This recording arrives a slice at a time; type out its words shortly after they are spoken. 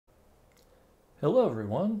Hello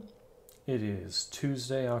everyone, it is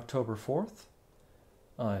Tuesday, October 4th.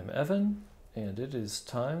 I'm Evan, and it is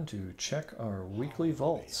time to check our weekly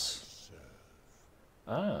vaults.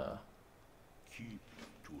 Alright.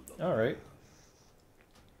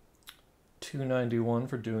 291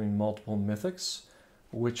 for doing multiple mythics,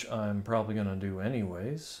 which I'm probably going to do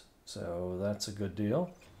anyways, so that's a good deal.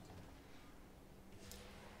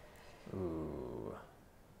 Ooh.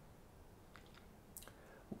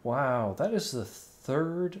 Wow, that is the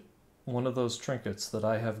third one of those trinkets that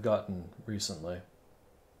I have gotten recently.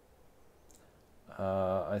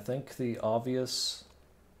 I think the obvious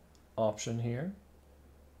option here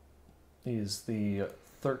is the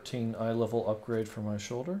 13 eye level upgrade for my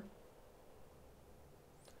shoulder.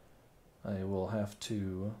 I will have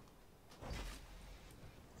to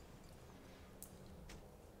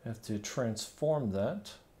transform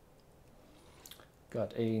that.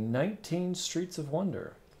 Got a 19 Streets of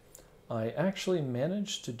Wonder. I actually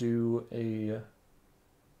managed to do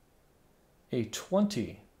a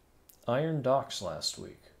 20 Iron Docks last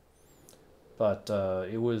week, but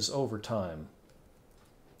it was overtime.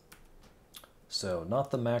 So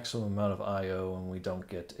not the maximum amount of IO, and we don't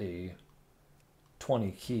get a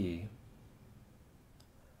 20 key.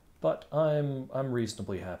 But I'm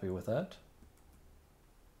reasonably happy with that.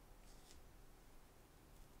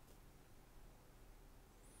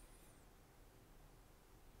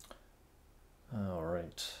 All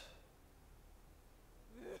right.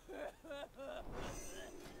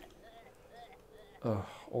 Ugh,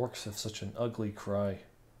 orcs have such an ugly cry.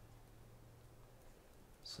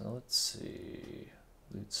 So let's see.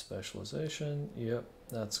 Loot specialization. Yep,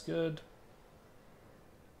 that's good.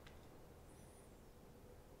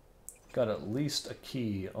 Got at least a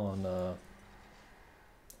key on,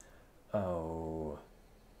 oh.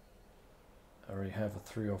 I already have a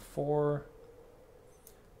 304.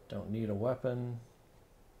 Don't need a weapon.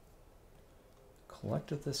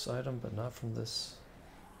 Collected this item, but not from this.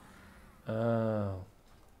 Oh.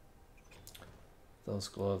 Those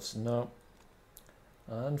gloves. Nope.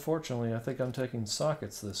 Unfortunately, I think I'm taking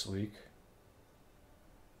sockets this week.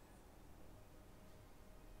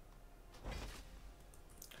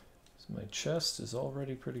 So my chest is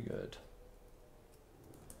already pretty good.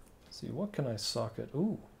 Let's see, what can I socket?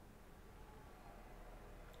 Ooh.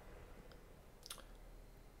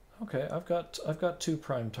 Okay, I've got two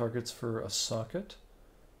prime targets for a socket.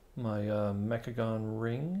 My Mechagon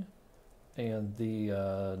ring and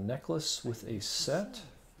the necklace with a set.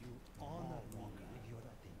 Let's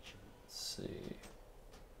see.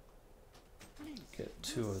 Get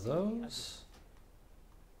two of those.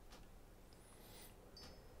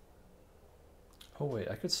 Oh wait,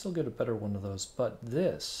 I could still get a better one of those, but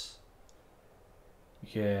this.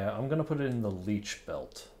 Yeah, I'm gonna put it in the leech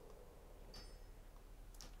belt.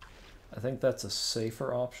 I think that's a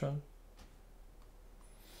safer option.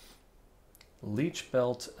 Leech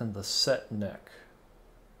belt and the set neck.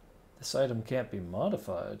 This item can't be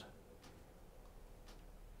modified.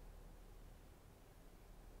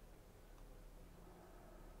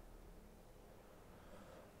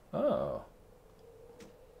 Oh.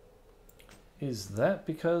 Is that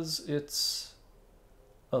because it's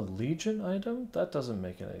a Legion item? That doesn't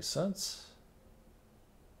make any sense.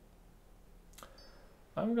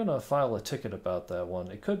 I'm gonna file a ticket about that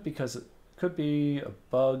one. It could be a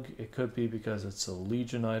bug, it could be because it's a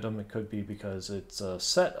Legion item, it could be because it's a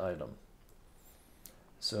set item.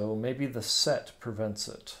 So maybe the set prevents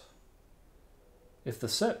it. If the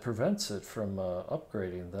set prevents it from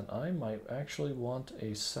upgrading, then I might actually want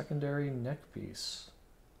a secondary neck piece,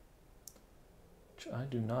 which I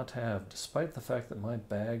do not have, despite the fact that my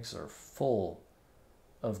bags are full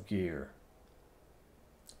of gear.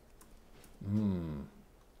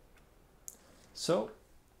 So,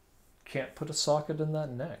 can't put a socket in that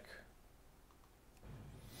neck.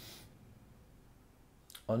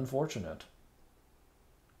 Unfortunate.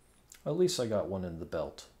 At least I got one in the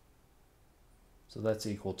belt. So that's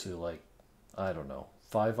equal to, like, I don't know,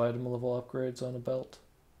 5 item level upgrades on a belt.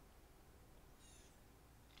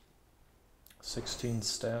 16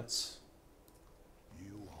 stats.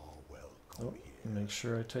 You are welcome here. Make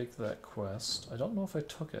sure I take that quest. I don't know if I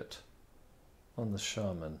took it on the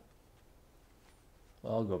shaman.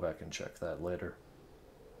 I'll go back and check that later.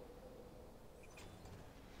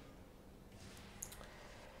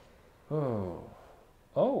 Oh.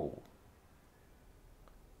 Oh!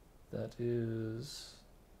 That is...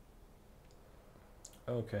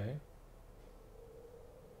 okay.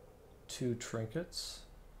 2 trinkets.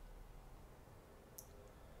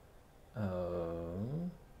 2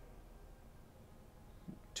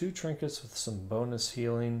 trinkets with some bonus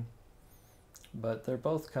healing. but they're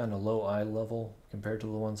both kind of low eye level compared to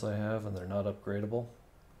the ones I have, and they're not upgradable.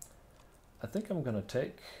 I think I'm going to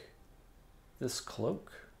take this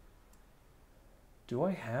cloak. Do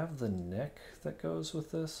I have the neck that goes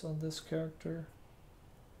with this on this character?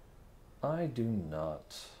 I do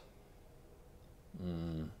not.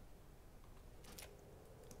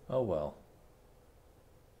 Oh well.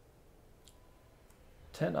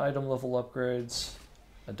 10 item level upgrades.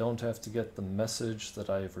 I don't have to get the message that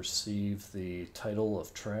I've received the title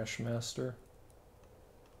of Trash Master.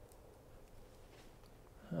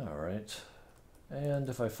 Alright. And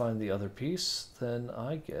if I find the other piece, then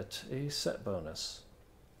I get a set bonus.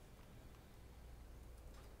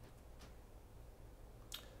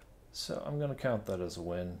 So I'm going to count that as a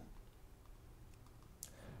win.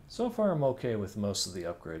 So far I'm okay with most of the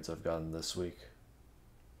upgrades I've gotten this week.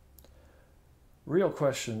 Real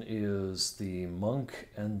question is the monk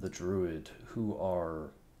and the druid, who are...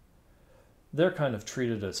 they're kind of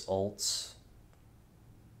treated as alts.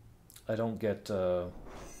 I don't get the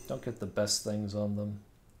best things on them.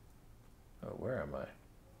 Oh, where am I?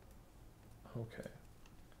 Okay.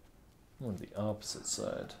 I'm on the opposite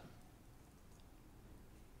side.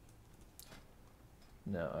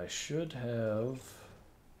 Now I should have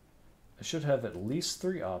at least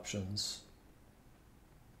 3 options.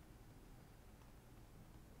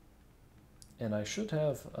 And I should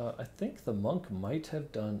have, I think the monk might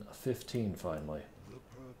have done a 15 finally. The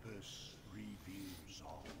purpose reveals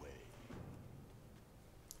our way.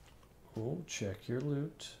 Oh, check your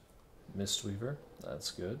loot. Mistweaver,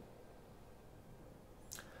 that's good.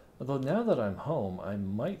 Although now that I'm home, I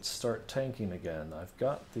might start tanking again. I've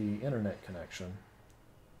got the internet connection.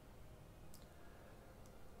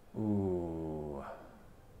 Ooh.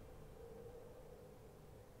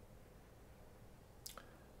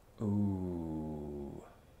 Ooh.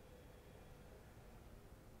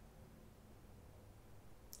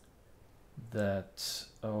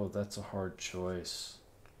 That's a hard choice.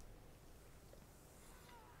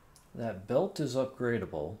 That belt is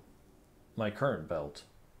upgradable, my current belt,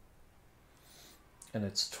 and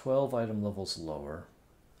it's 12 item levels lower.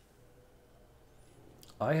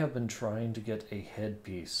 I have been trying to get a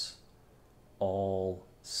headpiece all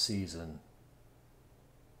season.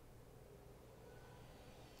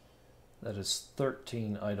 That is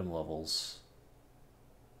 13 item levels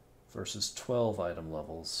versus 12 item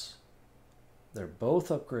levels. They're both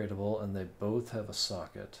upgradable and they both have a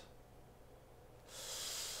socket.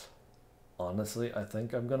 Honestly, I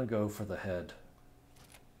think I'm gonna go for the head.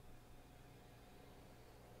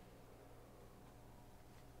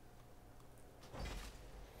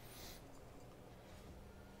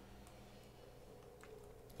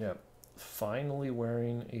 Yep, finally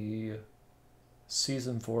wearing a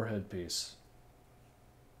Season 4 headpiece.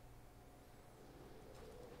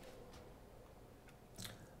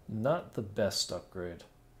 Not the best upgrade.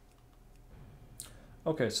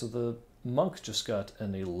 Okay, so the monk just got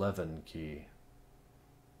an 11 key.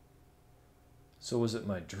 So was it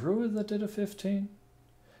my druid that did a 15?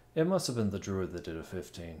 It must have been the druid that did a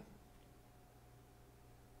 15.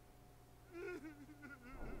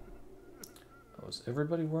 Oh, is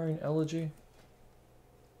everybody wearing Elegy?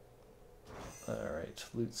 Alright,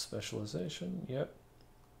 loot specialization, yep.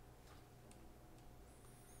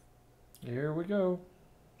 Here we go.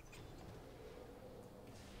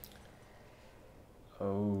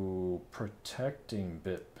 Oh, protecting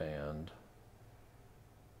bitband.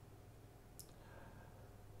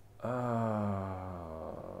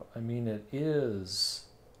 I mean, it is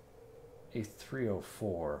a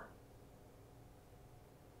 304.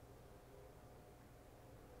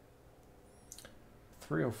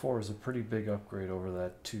 .304 is a pretty big upgrade over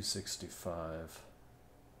that 265.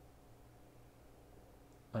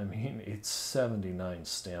 I mean, it's 79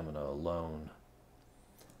 stamina alone.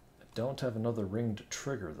 I don't have another ring to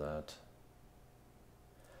trigger that.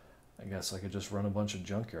 I guess I could just run a bunch of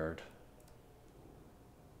junkyard.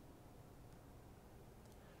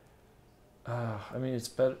 I mean, it's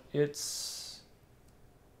better. The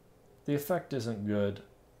effect isn't good,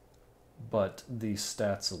 but the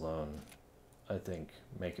stats alone, I think,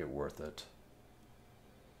 make it worth it.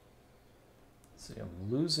 Let's see, I'm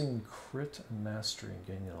losing crit and mastery and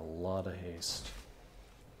gaining a lot of haste.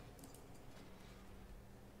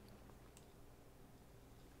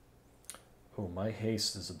 Oh, my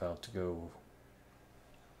haste is about to go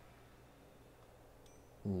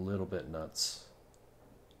a little bit nuts.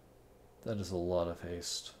 That is a lot of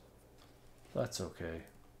haste. That's okay.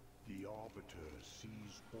 The Arbiter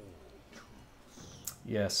sees all truths.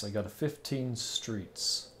 Yes, I got a 15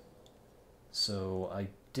 streets. So I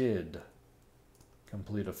did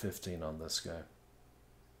complete a 15 on this guy.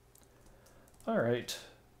 Alright.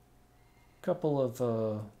 Couple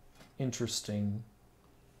of interesting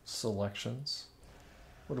selections.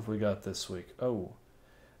 What have we got this week? Oh,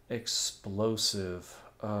 explosive.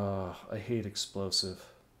 I hate explosive.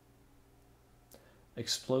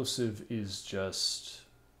 Explosive is just,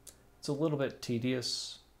 it's a little bit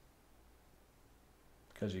tedious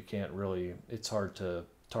because you can't really, it's hard to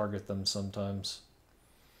target them sometimes.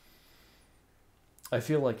 I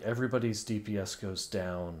feel like everybody's DPS goes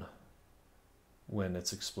down when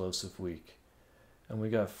it's explosive week. And we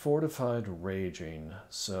got Fortified Raging,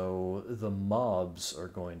 so the mobs are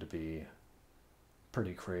going to be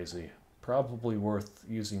pretty crazy. Probably worth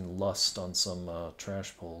using Lust on some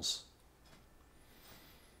trash pulls.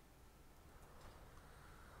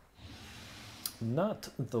 Not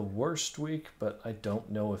the worst week, but I don't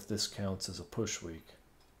know if this counts as a push week.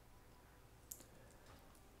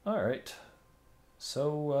 Alright,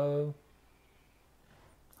 so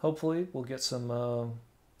hopefully we'll get some,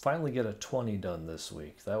 finally get a 20 done this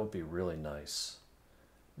week. That would be really nice.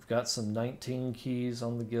 We've got some 19 keys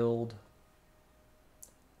on the guild.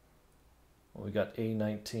 We got a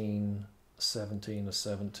 19, a 17, a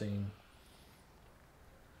 17.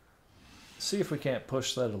 See if we can't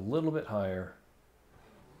push that a little bit higher.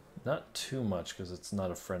 Not too much because it's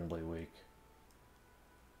not a friendly week.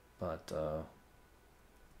 But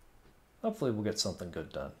hopefully we'll get something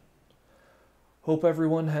good done. Hope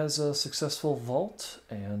everyone has a successful vault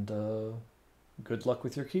and good luck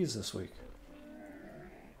with your keys this week.